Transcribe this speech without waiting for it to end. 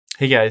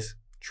Hey guys,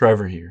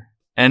 Trevor here.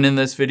 And in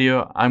this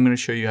video, I'm going to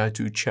show you how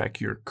to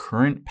check your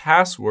current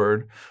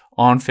password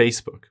on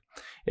Facebook.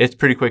 It's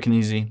pretty quick and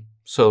easy,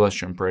 so let's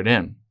jump right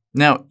in.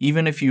 Now,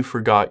 even if you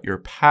forgot your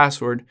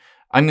password,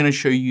 I'm going to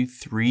show you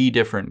 3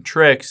 different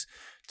tricks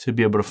to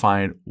be able to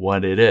find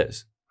what it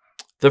is.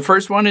 The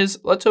first one is,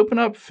 let's open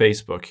up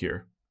Facebook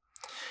here.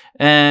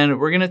 And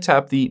we're going to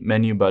tap the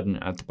menu button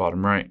at the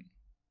bottom right.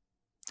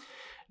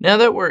 Now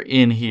that we're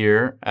in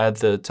here at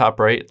the top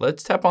right,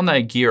 let's tap on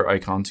that gear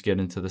icon to get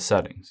into the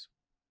settings.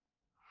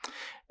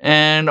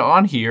 And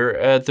on here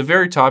at the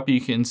very top,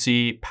 you can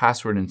see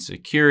password and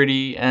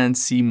security and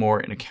see more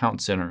in Account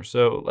Center.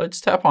 So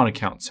let's tap on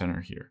Account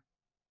Center here.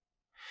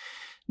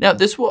 Now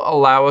this will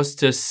allow us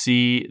to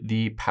see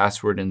the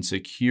password and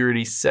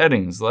security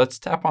settings. Let's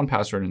tap on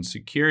password and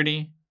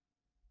security.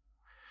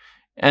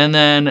 And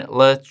then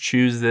let's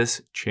choose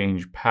this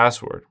change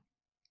password.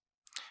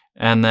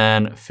 And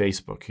then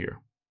Facebook here.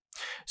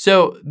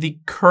 So the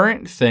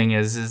current thing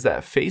is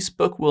that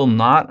Facebook will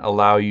not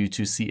allow you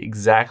to see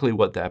exactly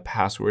what that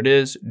password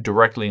is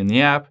directly in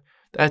the app.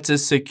 That's a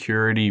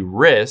security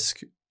risk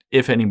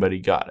if anybody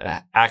got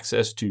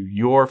access to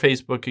your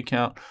Facebook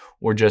account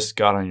or just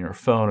got on your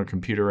phone or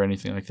computer or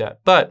anything like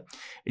that. But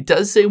it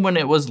does say when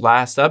it was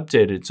last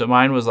updated. So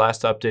mine was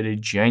last updated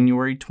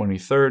January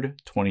 23rd,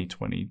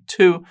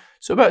 2022.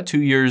 So about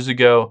 2 years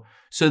ago.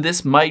 So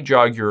this might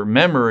jog your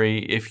memory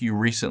if you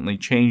recently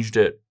changed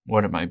it,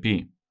 what it might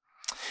be.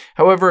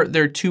 However,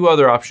 there are 2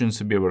 other options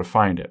to be able to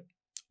find it.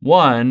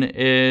 One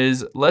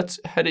is, let's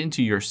head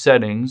into your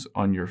settings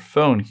on your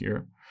phone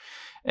here.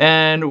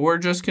 And we're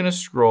just going to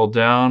scroll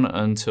down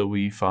until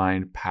we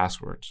find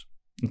passwords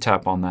and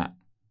tap on that.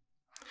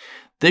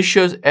 This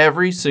shows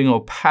every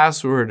single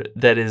password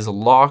that is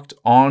locked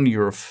on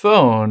your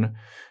phone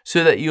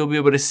so that you'll be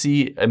able to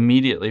see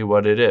immediately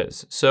what it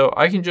is. So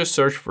I can just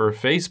search for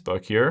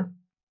Facebook here,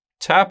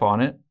 tap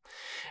on it,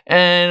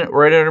 and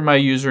right under my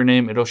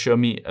username, it'll show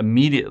me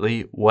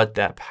immediately what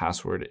that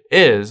password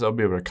is. I'll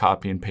be able to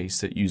copy and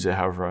paste it, use it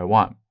however I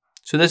want.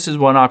 So this is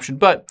one option,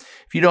 but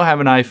if you don't have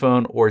an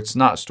iPhone or it's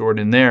not stored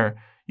in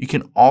there, you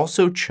can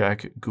also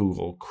check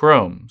Google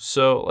Chrome.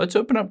 So let's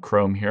open up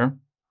Chrome here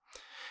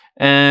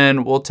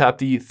and we'll tap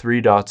the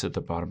 3 dots at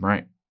the bottom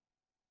right.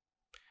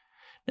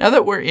 Now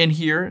that we're in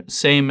here,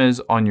 same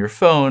as on your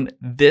phone,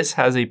 this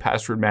has a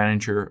password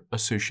manager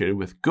associated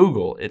with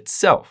Google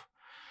itself.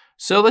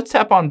 So let's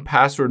tap on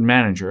Password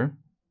Manager.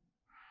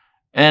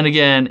 And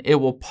again, it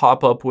will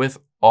pop up with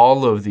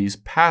all of these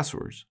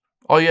passwords.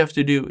 All you have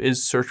to do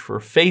is search for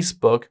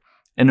Facebook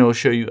and it will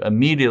show you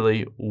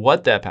immediately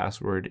what that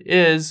password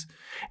is.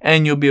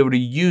 And you'll be able to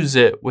use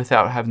it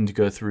without having to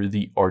go through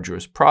the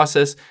arduous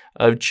process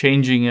of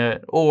changing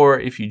it, or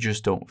if you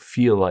just don't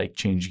feel like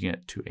changing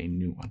it to a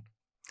new one.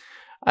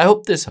 I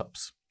hope this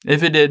helps.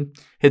 If it did,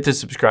 hit the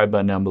subscribe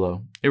button down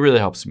below. It really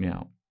helps me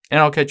out.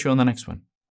 And I'll catch you on the next one.